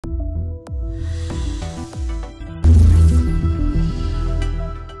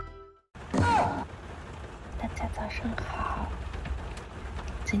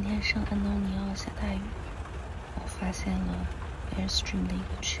今天圣安东尼奥下大雨，我发现了 Airstream 的一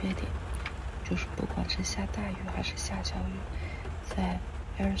个缺点，就是不管是下大雨还是下小雨，在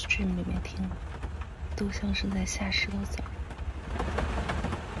Airstream 里面听，都像是在下石头子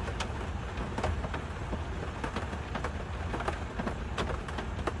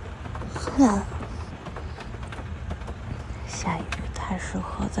儿。下雨太适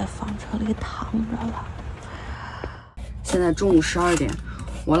合在房车里躺着了。现在中午12点，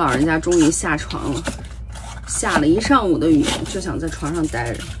我老人家终于下床了。下了一上午的雨，就想在床上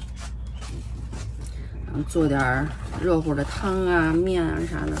待着，然后做点热乎的汤啊、面啊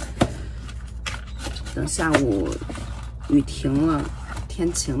啥的。等下午雨停了，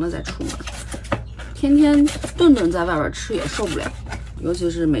天晴了再出门。天天顿顿在外边吃也受不了。尤其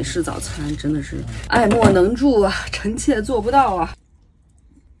是美式早餐，真的是爱莫能助啊，臣妾做不到啊。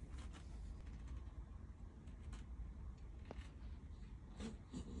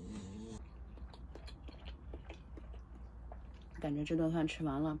感觉这顿饭吃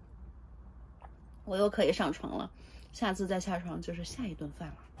完了，我又可以上床了。下次再下床就是下一顿饭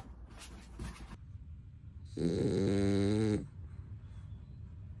了。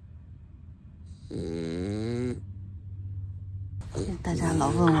大家老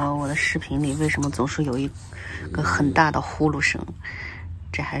问我的视频里为什么总是有一个很大的呼噜声，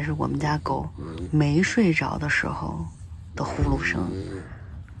这还是我们家狗没睡着的时候的呼噜声。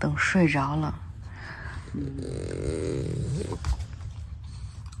等睡着了，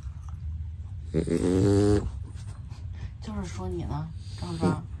就是说你呢，壮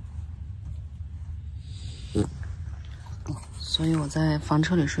壮。所以我在房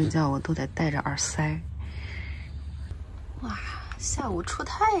车里睡觉，我都得戴着耳塞。哇，下午出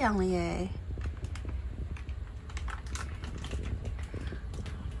太阳了耶！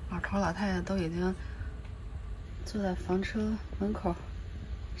老头老太太都已经坐在房车门口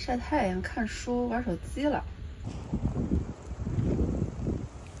晒太阳、看书、玩手机了。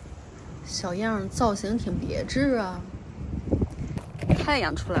小样造型挺别致啊！太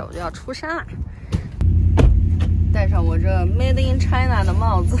阳出来我就要出山啦，戴上我这 Made in China 的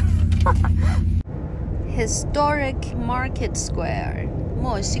帽子。Historic Market Square，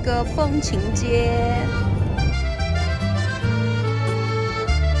 墨西哥风情街。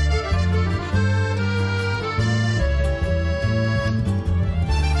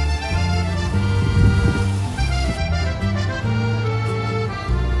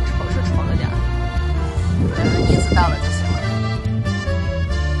丑是丑了点儿，意思到了就行了。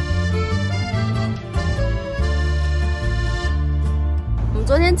我们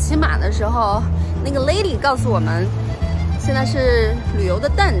昨天骑马的时候，那个 lady 告诉我们，现在是旅游的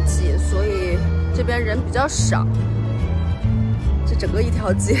淡季，所以这边人比较少。这整个一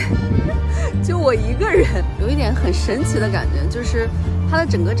条街就我一个人，有一点很神奇的感觉，就是它的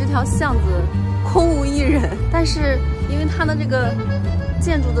整个这条巷子空无一人，但是因为它的这个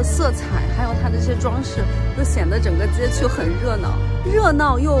建筑的色彩，还有它的这些装饰，又显得整个街区很热闹，热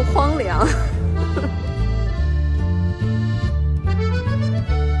闹又荒凉。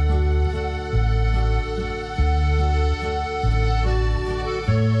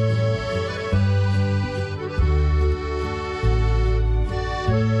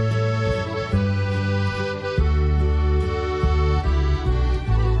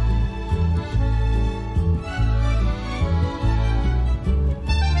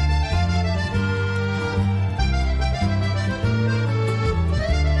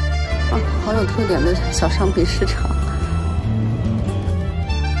好有特点的小商品市场。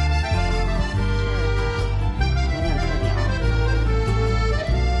有点特别啊。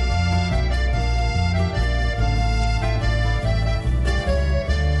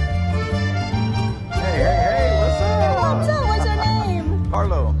Hey, what's up? What's up? What's your name?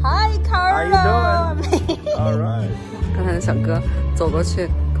 Carlo. Hi, Carlo. How you doing? All right. 刚才的小哥走过去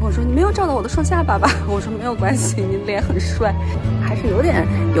跟我说：“你没有照到我的双下巴吧？”我说：“没有关系，你脸很帅。”还是有点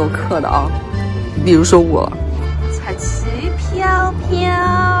游客的啊、比如说我。彩旗飘飘。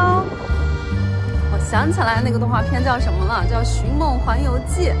我想起来那个动画片叫什么了？叫《寻梦环游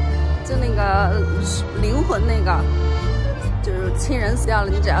记》，就那个灵魂那个。就是亲人死掉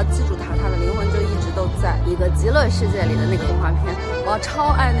了，你只要记住他，他的灵魂就一直都在一个极乐世界里的那个动画片。我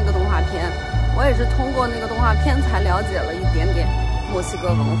超爱那个动画片，我也是通过那个动画片才了解了一点点墨西哥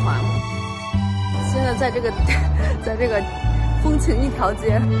文化。现在在这个风情一条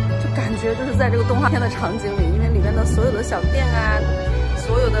街，就感觉就是在这个动画片的场景里，因为里面的所有的小店啊，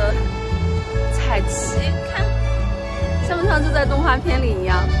所有的彩旗，看像不像就在动画片里一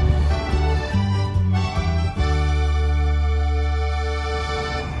样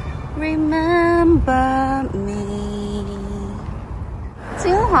？Remember me，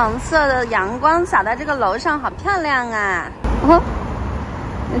 金黄色的阳光洒在这个楼上，好漂亮啊！哦，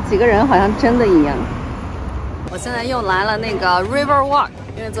那几个人好像真的一样。我现在又来了那个 River Walk，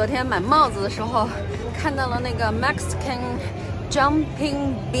 因为昨天买帽子的时候看到了那个 Mexican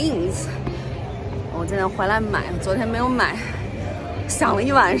Jumping Beans， 我今天回来买，昨天没有买，想了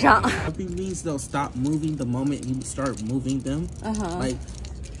一晚上。Jumping beans, they'll stop moving the moment you start moving them. Like,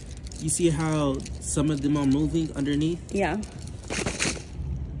 you see how some of them are moving underneath? Yeah.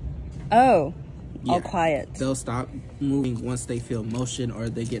 Oh, Yeah. all quiet. They'll stop moving once they feel motion or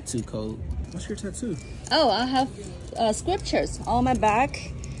they get too cold. What's your tattoo? Oh, I have scriptures on my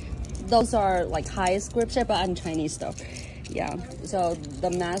back. Those are like high scripture, but I'm Chinese though. Yeah. So the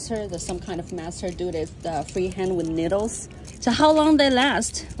master, some kind of master do this freehand with needles. So how long they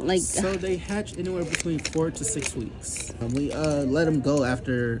last? Like. So they hatch anywhere between 4 to 6 weeks. We let them go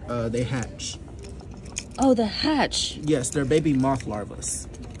after they hatch. Oh, the hatch. Yes, they're baby moth larvae.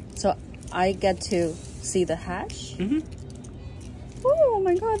 So I get to see the hatch? Mm-hmm. Oh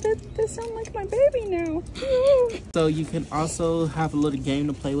my god, they sound like my baby now. So you can also have a little game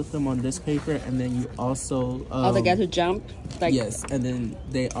to play with them on this paper, and then you also they get to jump? Like. Yes, and then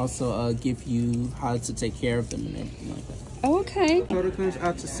they also give you how to take care of them and everything like that. Okay. Total comes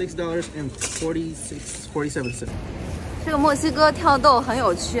out to $6.47. 这个墨西哥跳豆很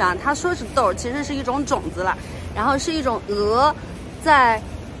有趣啊，它说是豆，其实是一种种子啦，然后是一种蛾，在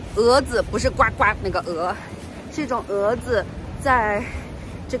蛾子不是呱呱那个蛾，是一种蛾子在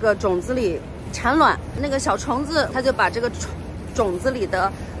这个种子里产卵，那个小虫子它就把这个种子里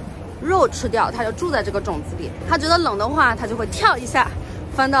的肉吃掉，它就住在这个种子里。它觉得冷的话，它就会跳一下，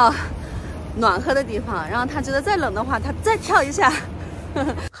翻到暖和的地方，然后它觉得再冷的话，它再跳一下。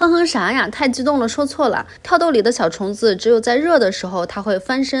哼啥呀？太激动了，说错了。跳豆里的小虫子只有在热的时候它会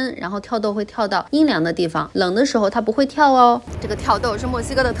翻身，然后跳豆会跳到阴凉的地方，冷的时候它不会跳哦。这个跳豆是墨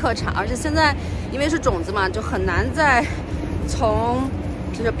西哥的特产，而且现在因为是种子嘛，就很难再从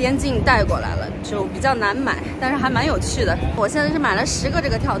这个边境带过来了，就比较难买，但是还蛮有趣的。我现在是买了10个这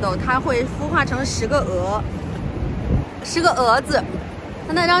个跳豆，它会孵化成10个10个蛾子。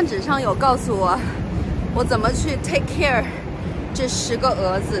它那张纸上有告诉我怎么去 take care 这10个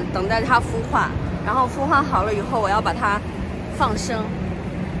蛾子，等待它孵化，然后孵化好了以后，我要把它放生。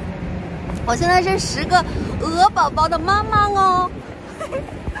我现在是10个鹅宝宝的妈妈哦，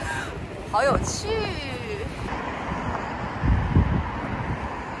好有趣。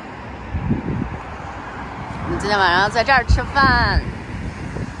我们今天晚上在这儿吃饭。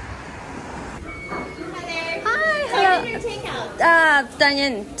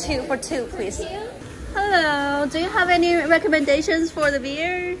Daniel, 2 for 2, please. Hello. Do you have any recommendations for the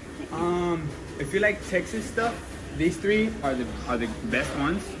beer? If you like Texas stuff, these 3 are the best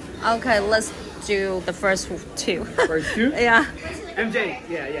ones. Okay, let's do the first 2. First 2? Yeah. MJ,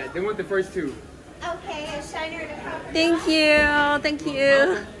 yeah, they want the first 2. Okay, a shiner to cover. Thank you.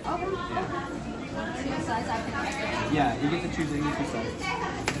 Yeah, you get to choose any 2 sides.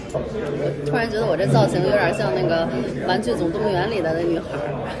 突然觉得我这造型有点像那个《玩具总动员》里的那女孩。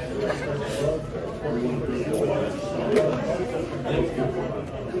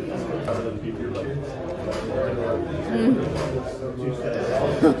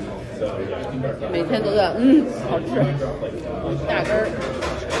每天都在好吃，大根儿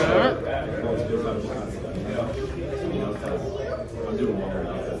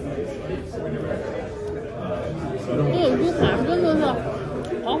这个猪排真的是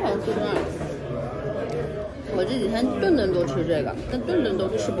好好吃啊！我这几天顿顿都吃这个，但顿顿都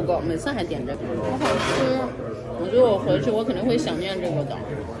吃不够，每次还点这个，好好吃。我觉得我回去我肯定会想念这个的。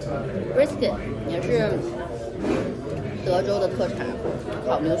Brisket 也是德州的特产，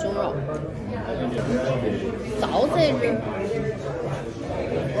烤牛胸肉。早这个，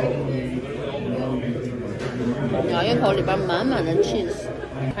咬一口里边满满的 cheese，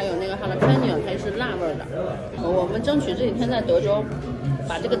 还有那个jalapeno，它是辣味的。我们争取这几天在德州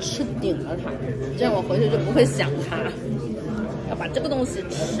把这个吃顶了它，这样我回去就不会想它。要把这个东西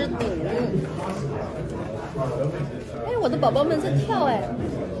吃顶。哎，我的宝宝们在跳哎，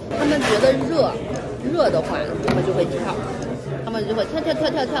他们觉得热的话，他们就会跳，他们就会跳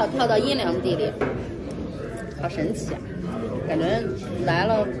到阴凉地里，好神奇啊！感觉来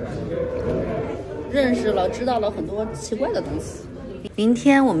了，认识了，知道了很多奇怪的东西。明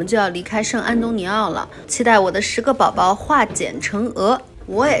天我们就要离开圣安东尼奥了，期待我的10个宝宝化茧成蛾，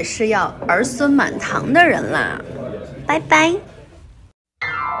我也是要儿孙满堂的人啦！拜拜。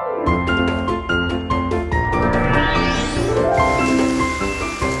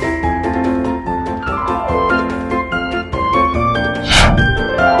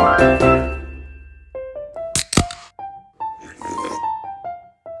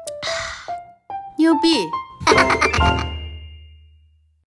牛逼！